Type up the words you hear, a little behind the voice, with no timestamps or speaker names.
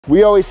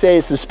We always say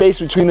it's the space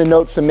between the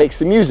notes that makes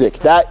the music.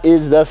 That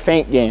is the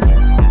feint game.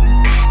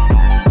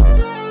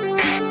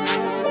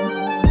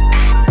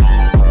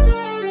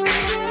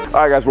 All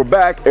right, guys, we're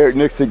back. Eric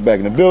Nixick back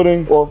in the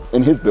building, well,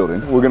 in his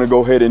building. We're gonna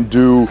go ahead and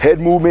do head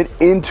movement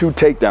into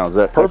takedowns. Is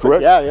that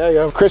correct?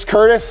 Yeah. Chris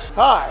Curtis.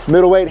 Hi.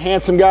 Middleweight,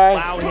 handsome guy.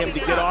 Allow him to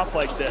get off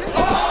like this.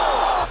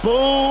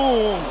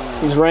 Boom.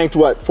 He's ranked,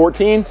 what,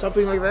 14?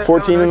 Something like that.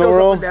 14 in the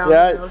world.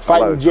 Yeah,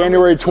 fighting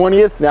January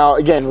 20th. Now,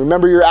 again,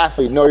 remember your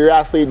athlete. Know your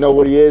athlete, know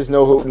what he is,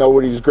 know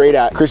what he's great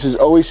at. Chris is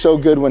always so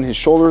good when his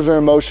shoulders are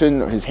in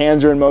motion, his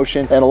hands are in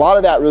motion, and a lot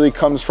of that really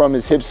comes from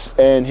his hips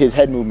and his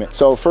head movement.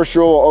 So first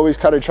drill we'll always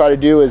kind of try to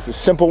do is a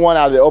simple one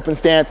out of the open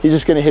stance. He's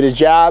just gonna hit his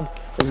jab,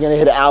 he's gonna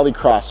hit an alley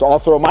cross. So I'll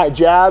throw my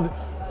jab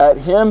at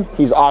him,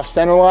 he's off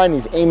center line,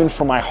 he's aiming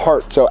for my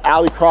heart. So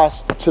alley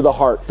cross to the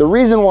heart. The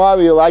reason why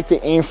we like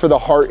to aim for the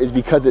heart is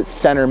because it's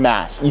center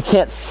mass. You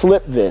can't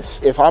slip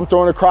this. If I'm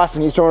throwing across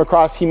and he's throwing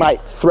across, he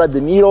might thread the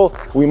needle,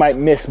 we might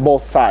miss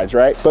both sides,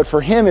 right? But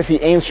for him, if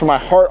he aims for my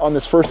heart on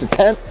this first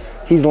attempt,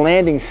 he's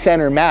landing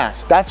center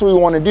mass. That's what we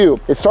want to do.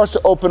 It starts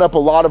to open up a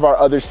lot of our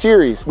other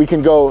series. We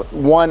can go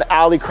one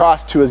alley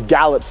cross to his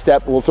gallop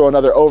step, we'll throw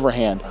another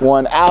overhand.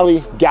 One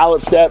alley,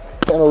 gallop step,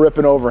 and we'll rip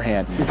an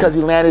overhand. Because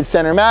he landed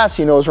center mass,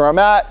 he knows where I'm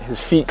at, his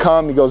feet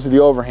come, he goes to the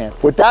overhand.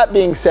 With that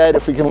being said,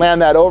 if we can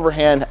land that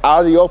overhand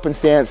out of the open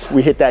stance,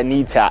 we hit that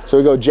knee tap. So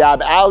we go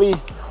jab alley,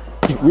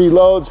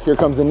 reloads, here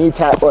comes the knee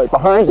tap right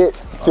behind it,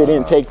 fit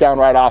in, takedown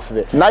right off of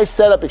it. Nice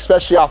setup,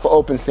 especially off the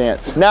open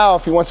stance. Now,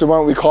 if he wants to run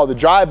what we call the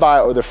drive-by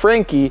or the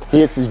Frankie, he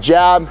hits his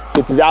jab,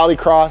 hits his alley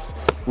cross,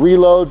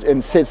 reloads,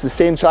 and hits the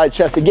same side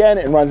chest again,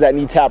 and runs that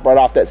knee tap right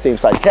off that same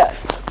side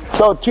chest.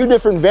 So two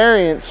different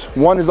variants,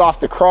 one is off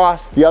the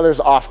cross, the other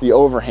is off the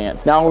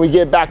overhand. Now when we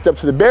get backed up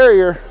to the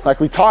barrier, like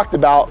we talked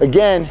about,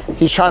 again,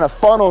 he's trying to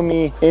funnel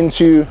me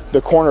into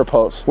the corner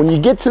post. When you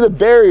get to the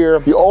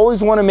barrier, you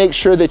always want to make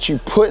sure that you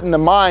put in the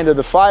mind of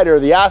the fighter or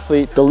the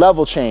athlete the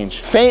level change.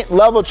 Feint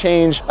level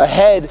change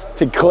ahead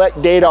to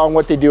collect data on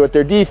what they do with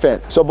their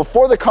defense. So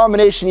before the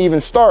combination even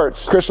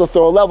starts, Chris will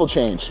throw a level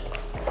change.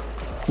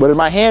 What did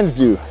my hands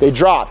do? They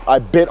dropped. I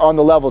bit on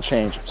the level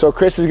change. So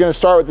Chris is gonna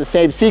start with the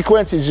same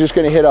sequence. He's just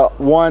gonna hit a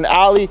one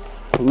alley,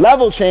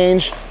 level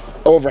change,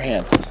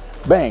 overhand,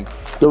 bang.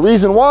 The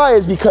reason why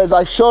is because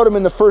I showed him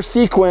in the first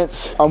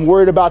sequence, I'm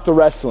worried about the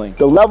wrestling.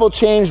 The level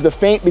change, the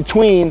feint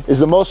between is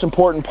the most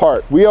important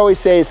part. We always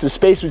say it's the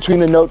space between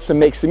the notes that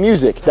makes the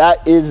music.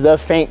 That is the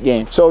feint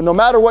game. So no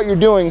matter what you're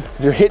doing,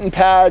 you're hitting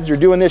pads, you're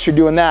doing this, you're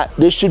doing that,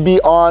 this should be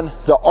on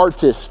the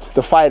artist,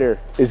 the fighter,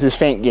 is his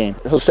feint game.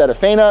 He'll set a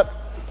feint up,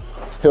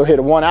 he'll hit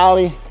a one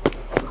alley,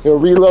 he'll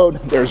reload,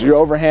 there's your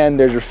overhand,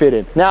 there's your fit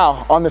in.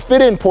 Now, on the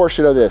fit in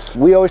portion of this,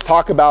 we always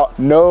talk about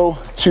no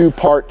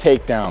two-part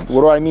takedowns.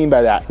 What do I mean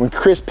by that? When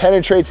Chris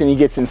penetrates and he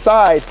gets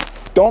inside,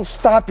 don't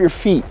stop your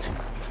feet.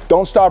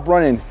 Don't stop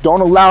running.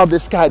 Don't allow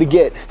this guy to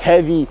get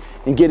heavy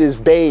and get his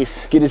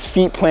base, get his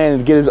feet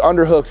planted, get his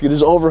underhooks, get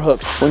his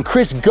overhooks. When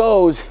Chris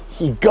goes,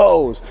 he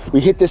goes. We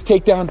hit this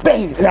takedown,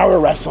 bang, and now we're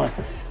wrestling.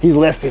 He's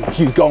lifting,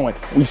 he's going.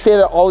 We say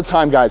that all the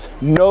time, guys.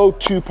 No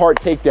two-part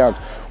takedowns.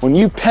 When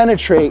you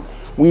penetrate,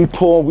 we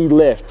pull, we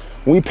lift.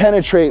 When we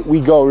penetrate, we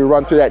go, we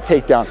run through that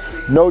takedown.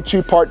 No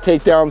two-part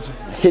takedowns.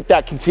 Hit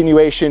that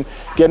continuation,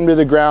 get him to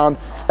the ground,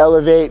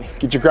 elevate,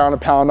 get your ground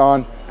and pound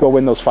on, go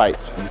win those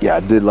fights. Yeah, I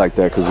did like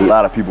that because a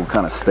lot of people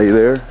kind of stay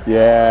there.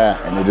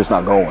 Yeah. And they're just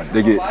not going.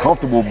 They get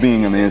comfortable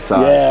being on the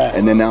inside. Yeah.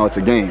 And then now it's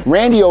a game.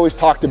 Randy always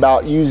talked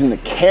about using the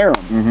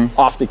carom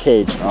off the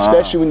cage,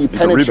 especially when you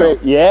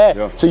penetrate.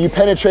 Yeah. So you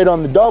penetrate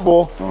on the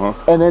double,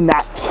 and then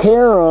that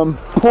carom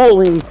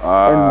pulling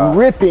and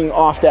ripping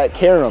off that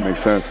carom.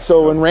 Makes sense.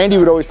 So when Randy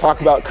would always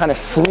talk about kind of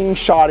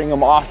slingshotting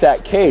them off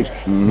that cage,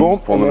 boom,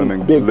 pulling them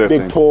and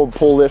big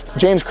pull lift.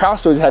 James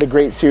Krause always had a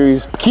great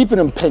series, keeping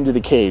him pinned to the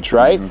cage,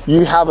 right?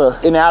 You have an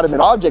inanimate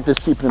object that's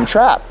keeping him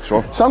trapped.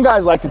 Sure. Some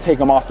guys like to take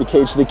them off the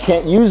cage so they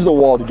can't use the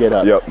wall to get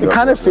up. It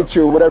kind of fits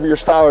your whatever your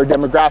style or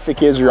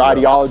demographic is, or your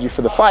ideology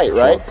for the fight,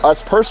 right?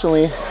 Us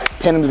personally,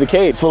 pin him to the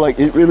cage. So like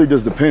it really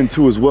does depend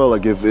too as well.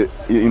 Like if it,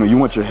 you know, you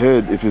want your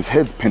head, if his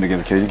head's pinned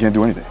against the cage, you can't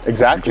do anything.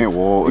 Exactly. You can't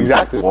walk.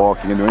 Exactly. You can't walk.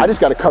 You can't do anything. I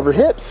just got to cover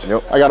hips.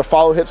 I got to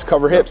follow hips,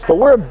 cover hips. But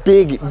we're a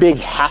big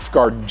half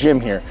guard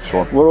gym here.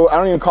 Sure. I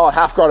don't even call it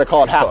half guard. I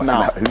call it half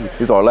mount.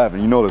 He's all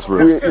laughing. You know this,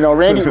 real. You know,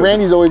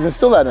 Randy's always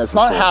instilled that in us. It's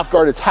not half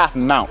guard. It's half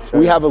mount.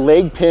 We have a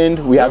leg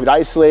pinned. We have it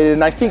isolated.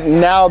 And I think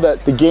now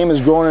that the game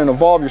has grown and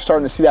evolved, you're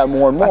starting to see that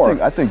more and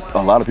more. I think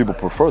a lot of people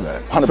prefer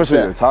that, 100%. especially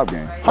in the top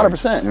game. 100%. You know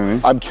what I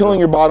mean? I'm killing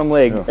your bottom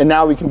leg, and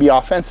now we can be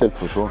offensive.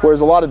 For sure.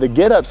 Whereas a lot of the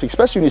get-ups,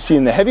 especially when you see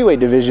in the heavyweight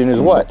division, is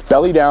what?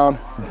 Belly down,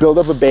 build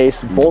up a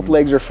base, both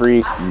legs are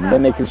free,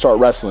 then they can start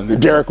wrestling. The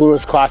Derek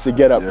Lewis classic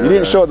get up. You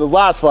didn't show it this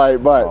last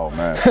fight, but. Oh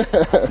man.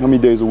 How many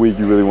days a week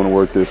you really want to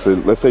work this?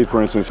 Let's say,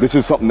 for instance, this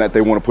is something that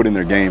they want to put in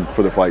their game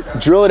for the fight.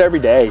 Drill it every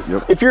day.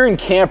 Yep. If you're in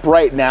camp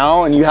right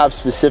now and you have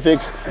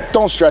specifics,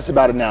 don't stress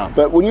about it now.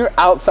 But when you're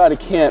outside of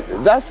camp,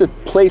 that's the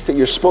place that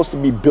you're supposed to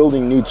be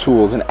building new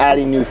tools and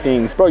adding new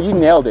things. Bro, you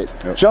nailed it.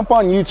 Yep. Jump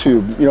on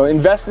YouTube, you know,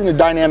 invest in the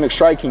dynamic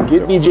striking,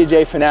 get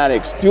BJJ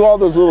fanatics, do all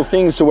those little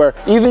things to where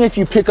even if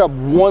you pick up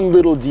one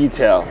little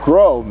detail,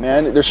 grow,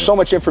 man. There's so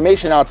much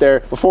information out there.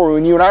 Before,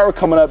 when you and I were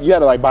coming up, you had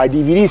to like buy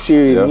DVD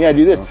series and you had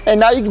to do this. And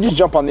now you can just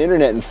jump on the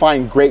internet and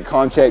find great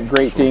content,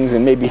 great things,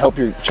 and maybe help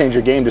you change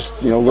your game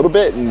just, you know, a little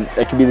bit, and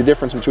that can be the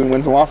difference between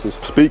wins and losses.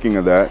 Speaking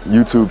of that,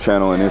 YouTube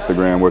channel and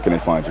Instagram, where can they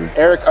find you?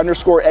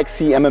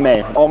 Eric_XC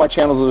MMA. All my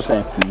channels are the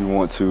same. Do you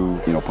want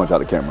to, you know, punch out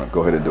the camera?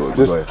 Go ahead and do it.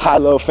 Just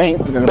high-low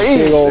feint, and a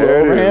big old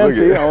overhand.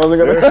 See, I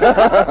wasn't gonna.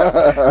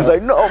 I was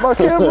like, no, my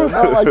camera,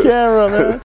 not my camera, man.